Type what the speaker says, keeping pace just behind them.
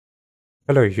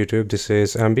Hello YouTube, this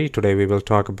is Ambi. Today we will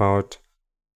talk about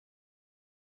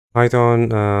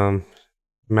Python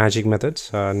magic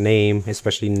methods, name,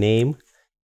 especially name,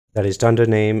 that is Dunder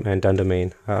name and Dunder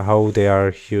main, how they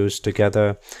are used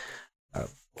together,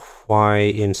 why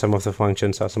in some of the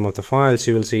functions or some of the files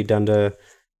you will see Dunder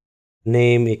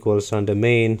name equals Dunder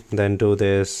main, then do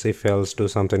this, if else do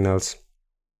something else.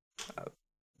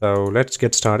 So let's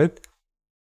get started.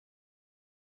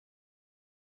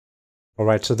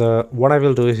 Alright, so what I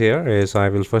will do here is I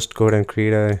will first go ahead and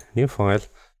create a new file,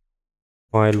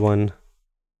 file1.py,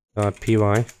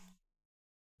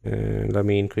 and let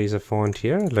me increase the font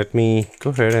here. Let me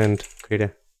go ahead and create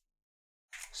a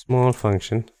small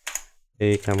function,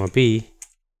 a comma b,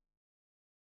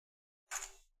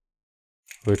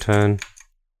 return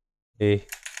a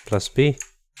plus b.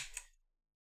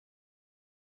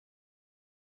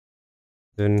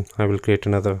 Then I will create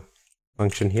another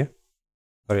function here,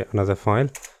 another file,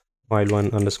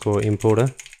 file1 underscore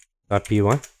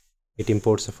importer.py. It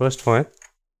imports the first file.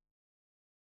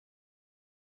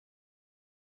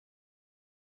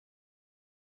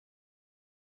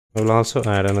 I will also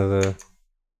add another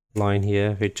line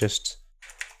here which just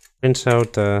prints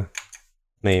out the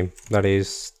name, that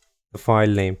is the file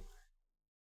name.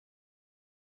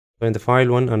 So in the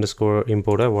file1 underscore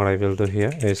importer, what I will do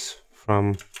here is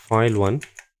from file1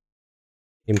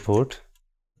 import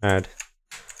add.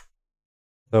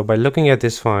 So by looking at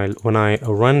this file, when I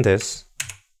run this,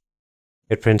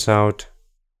 it prints out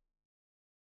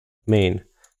main.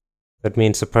 That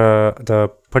means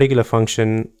the particular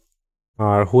function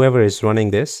or whoever is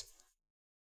running this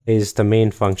is the main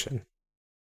function.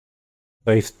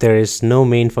 So if there is no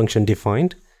main function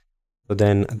defined, so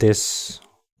then this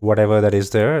whatever that is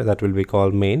there, that will be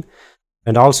called main.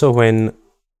 And also when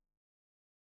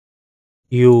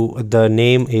the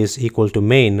name is equal to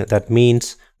main, that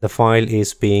means the file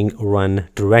is being run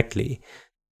directly.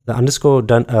 The underscore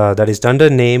that is Dunder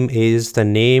name is the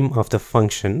name of the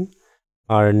function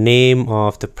or name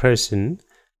of the person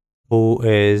who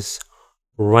is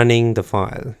running the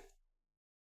file.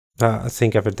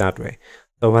 Think of it that way.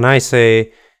 So when I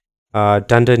say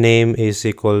Dunder name is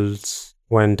equals,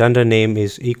 when Dunder name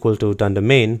is equal to Dunder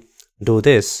main, do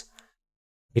this,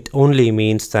 it only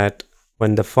means that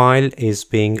when the file is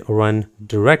being run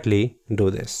directly,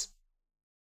 do this.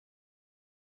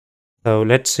 So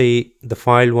let's see the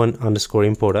file1 underscore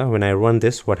importer. When I run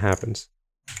this, what happens?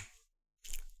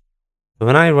 So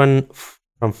when I run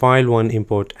from file1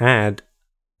 import add,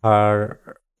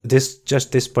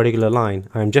 just this particular line,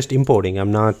 I'm just importing,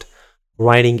 I'm not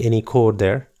writing any code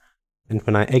there. And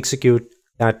when I execute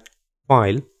that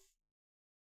file,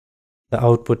 the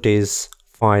output is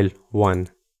file1.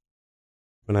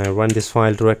 When I run this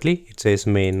file directly, it says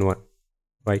main1,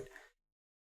 right?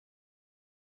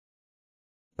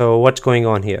 So what's going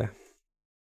on here?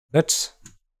 Let's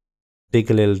dig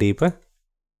a little deeper.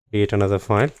 Create another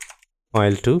file,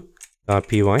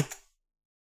 file2.py.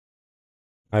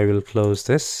 I will close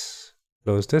this,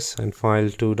 and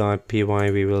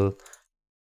file2.py we will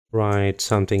write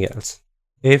something else.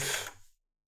 If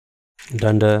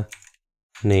Dunder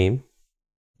name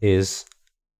is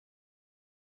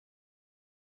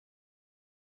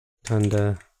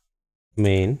Dunder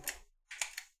main,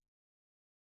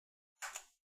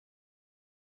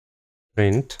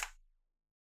 print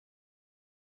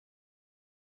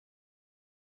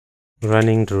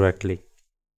running directly.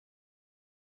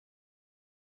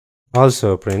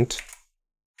 Also print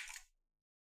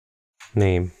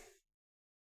name,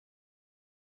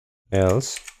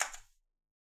 else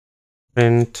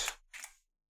print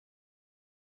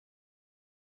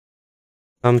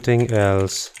something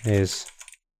else is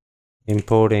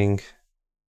importing.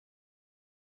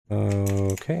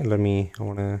 Okay,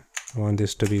 I want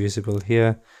this to be visible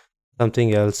here.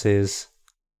 Something else is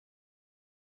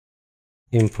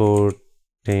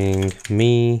importing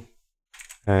me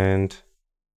and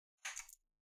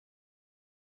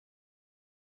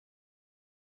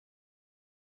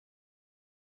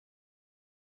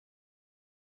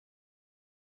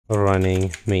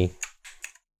running me.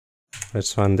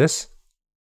 Let's run this.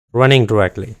 Running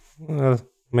directly. Well,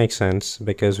 makes sense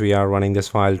because we are running this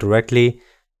file directly.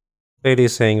 It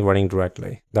is saying running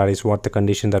directly. That is what the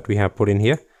condition that we have put in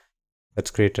here.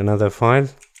 Let's create another file,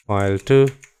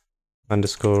 file2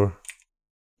 underscore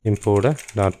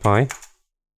importer.py,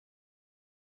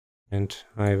 and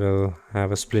I will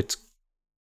have a split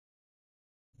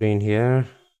screen here,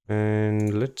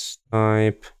 and let's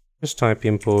just type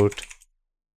import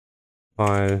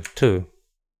file2,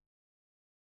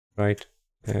 right,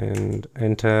 and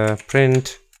enter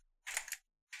print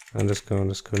underscore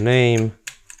name,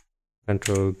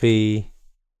 control B,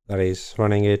 that is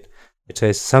running it. It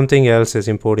says something else is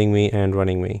importing me and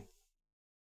running me.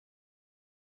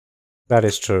 That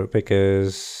is true,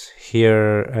 because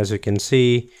here, as you can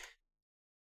see,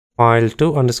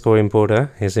 file2 underscore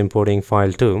importer is importing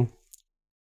file2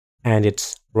 and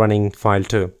it's running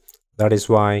file2. That is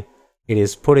why it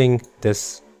is putting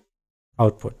this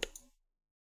output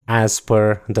as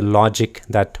per the logic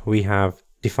that we have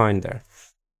defined there.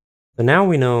 So now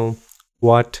we know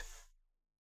what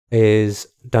is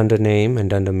Dunder name and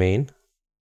Dunder main.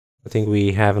 I think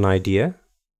we have an idea.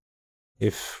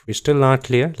 If we're still not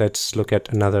clear, let's look at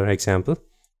another example.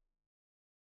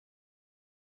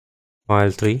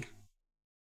 File3.py.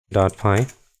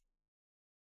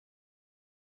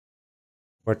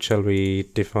 What shall we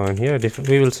define here?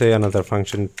 We will say another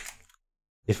function.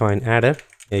 Define adder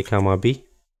a comma b.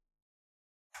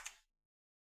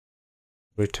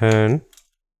 Return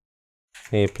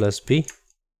a plus b.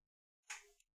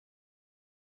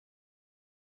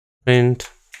 Print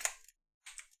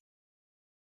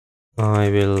I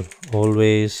will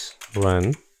always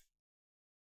run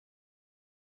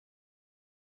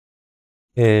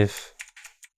if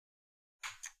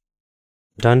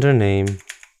Dunder name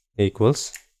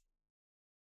equals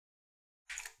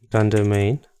Dunder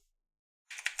main,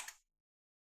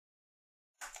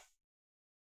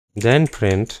 then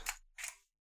print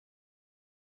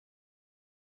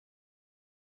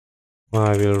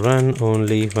I will run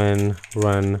only when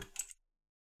run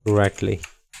directly.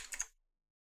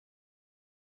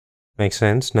 Makes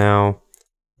sense. Now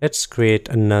let's create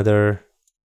another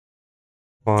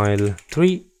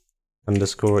file3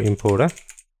 underscore importer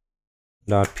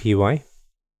dot py.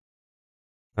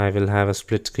 I will have a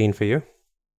split screen for you.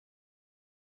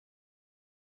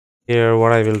 Here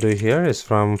what I will do here is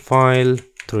from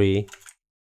file3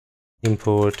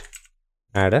 import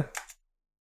adder,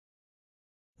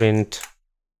 print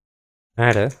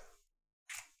adder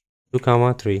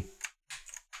 2,3.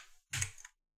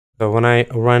 So when I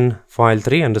run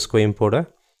file3 underscore importer,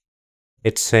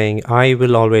 it's saying I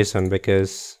will always run,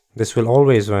 because this will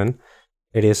always run.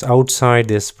 It is outside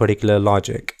this particular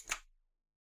logic.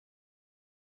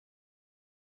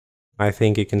 I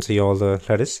think you can see all the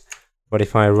letters. But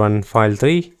if I run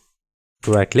file3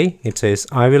 directly, it says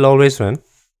I will always run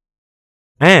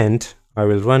and I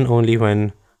will run only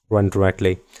when run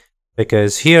directly.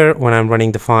 Because here when I'm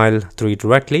running the file3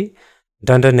 directly,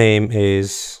 Dunder name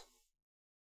is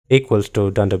equals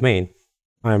to Dunder main.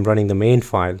 I'm running the main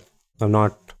file. I'm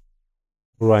not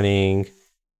running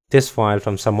this file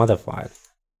from some other file.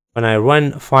 When I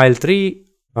run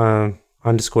file3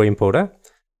 underscore importer,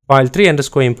 file3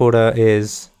 underscore importer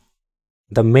is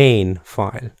the main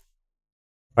file,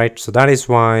 right? So that is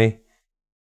why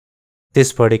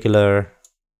this particular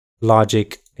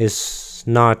logic is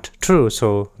not true.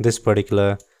 So this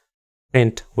particular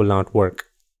print will not work.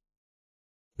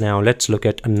 Now let's look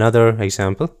at another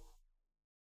example.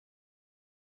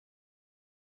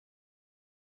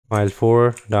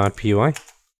 File4.py.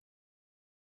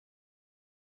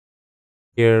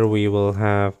 Here we will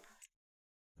have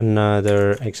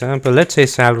another example. Let's say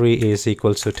salary is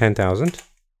equals to 10,000.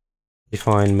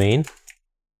 Define main.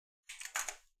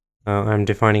 I'm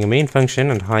defining a main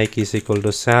function, and hike is equal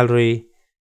to salary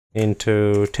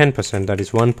into 10%, that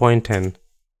is 1.10.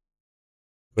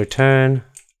 Return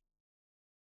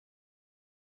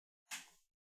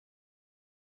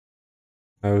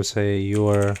I will say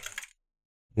your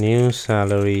new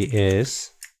salary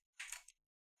is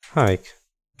hike,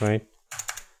 right?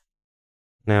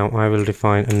 Now I will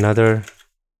define another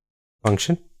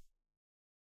function.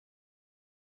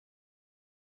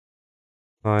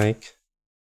 Hike.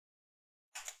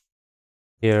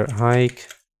 Here hike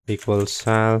equals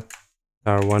sal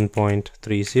star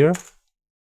 1.30.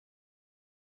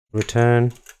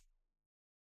 Return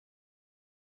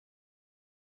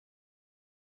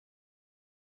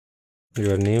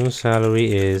your new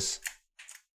salary is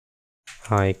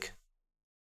hike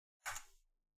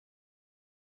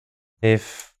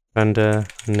if Dunder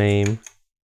name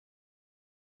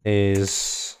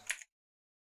is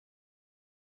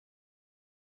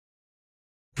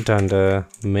Dunder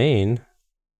main,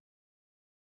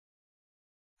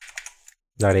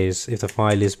 that is, if the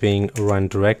file is being run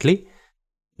directly,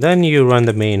 then you run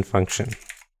the main function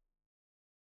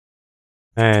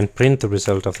and print the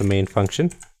result of the main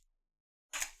function.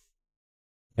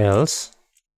 Else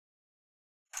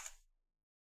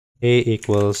a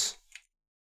equals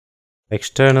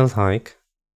external hike,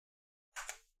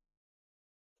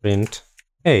 print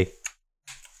a.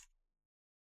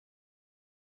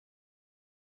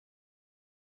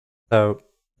 So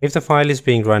if the file is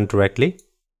being run directly,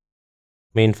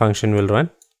 main function will run.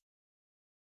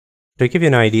 to give you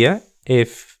an idea,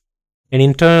 if an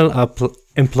internal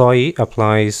employee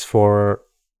applies for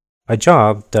a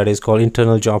job that is called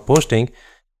internal job posting,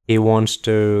 he wants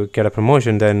to get a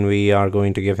promotion, then we are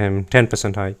going to give him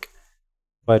 10% hike.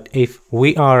 But if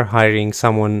we are hiring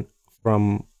someone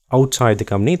from outside the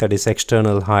company, that is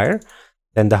external hire,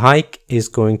 then the hike is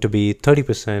going to be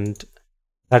 30%.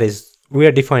 That is, we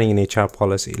are defining an HR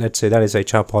policy. Let's say that is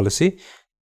HR policy,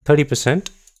 30%.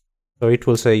 So it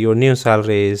will say your new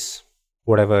salary is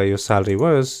whatever your salary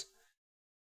was,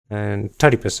 and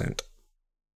 30%.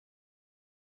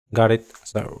 Got it?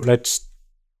 So let's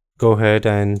go ahead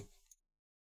and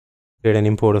create an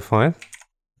importer file.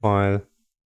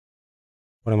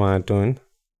 What am I doing?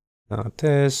 Not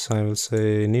this. I will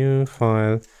say new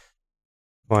file,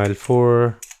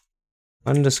 file4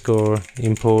 underscore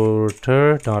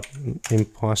importer dot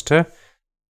imposter.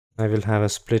 I will have a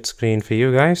split screen for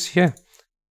you guys here.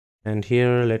 And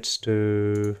here let's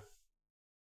do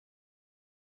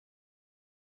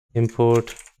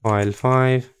import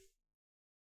file5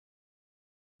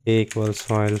 equals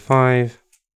file5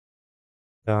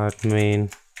 dot main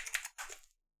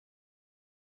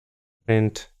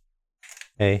print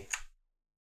a.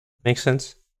 Makes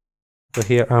sense? So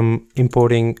here I'm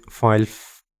importing file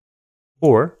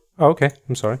 4. Oh, okay,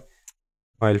 I'm sorry.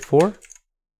 File 4.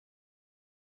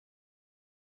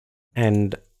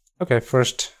 And okay,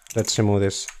 first let's remove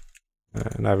this.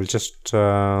 And I will just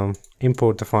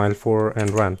import the file 4 and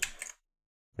run.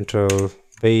 Control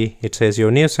V. It says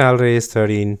your new salary is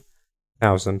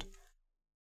 13,000.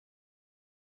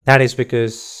 That is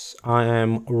because I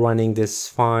am running this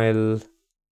file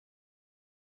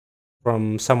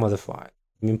from some other file.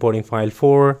 I'm importing file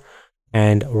 4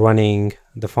 and running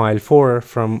the file 4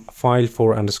 from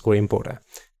file4 underscore importer.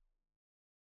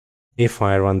 If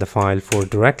I run the file 4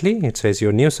 directly, it says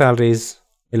your new salary is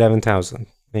 11,000.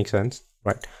 Makes sense,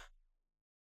 right?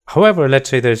 However, let's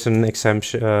say there's an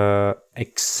exception,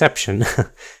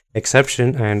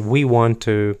 and we want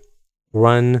to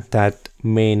run that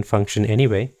main function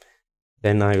anyway.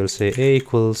 Then I will say a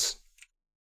equals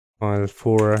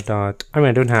file4 dot. I mean,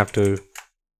 I don't have to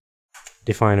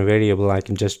define a variable. I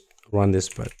can just run this,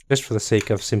 but just for the sake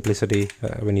of simplicity,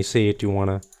 when you see it, you want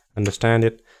to understand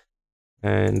it.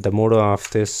 And the motto of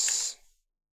this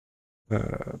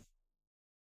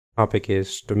topic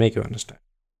is to make you understand.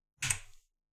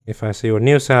 If I say your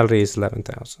new salary is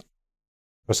 11,000,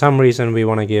 for some reason we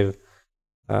want to give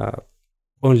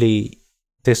only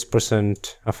this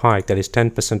percent of hike, that is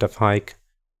 10% of hike,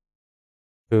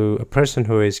 to a person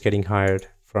who is getting hired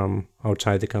from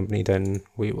outside the company, then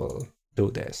we will do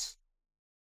this.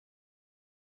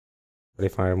 But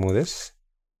if I remove this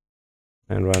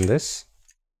and run this,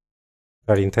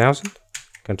 13,000,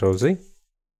 Control Z,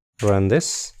 run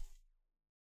this,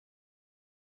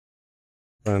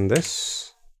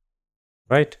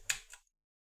 right?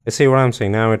 You see what I'm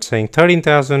saying? Now it's saying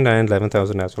 13,000 and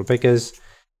 11,000 as well, because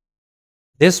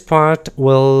this part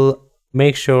will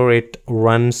make sure it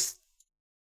runs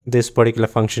this particular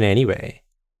function anyway,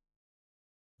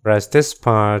 whereas this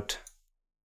part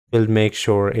will make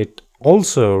sure it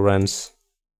also runs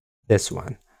this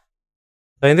one.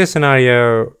 So in this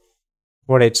scenario,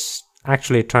 what it's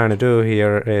actually trying to do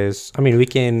here is, I mean, we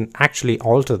can actually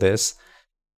alter this.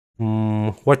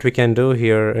 What we can do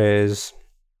here is,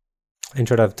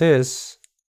 instead of this,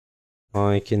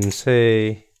 I can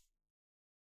say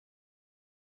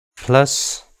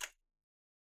plus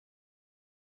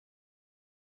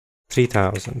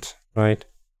 3,000, right?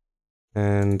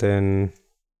 And then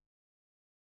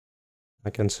I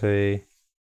can say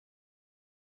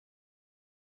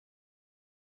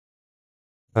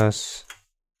plus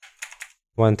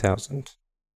 1,000,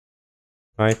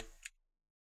 right?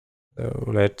 So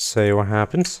let's say what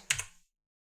happens.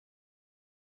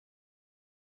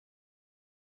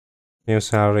 New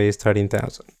salary is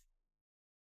 13,000.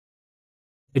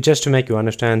 Just to make you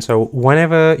understand, so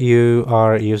whenever you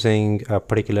are using a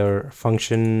particular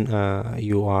function,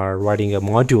 you are writing a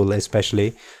module,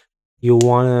 especially, you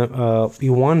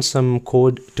want some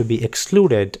code to be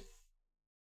excluded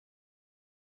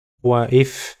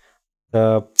if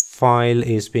the file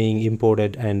is being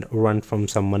imported and run from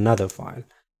some another file.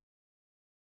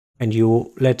 And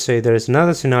let's say there is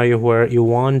another scenario where you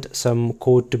want some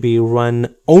code to be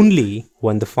run only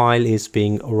when the file is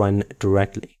being run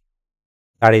directly.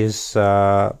 That is,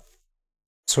 so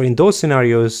in those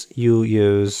scenarios, you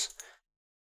use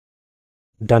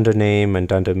Dunder name and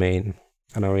Dunder main,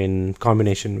 and are in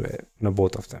combination with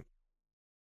both of them.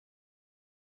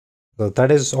 So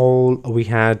that is all we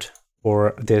had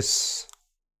for this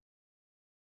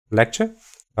lecture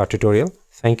or tutorial.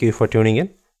 Thank you for tuning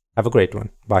in. Have a great one.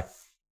 Bye.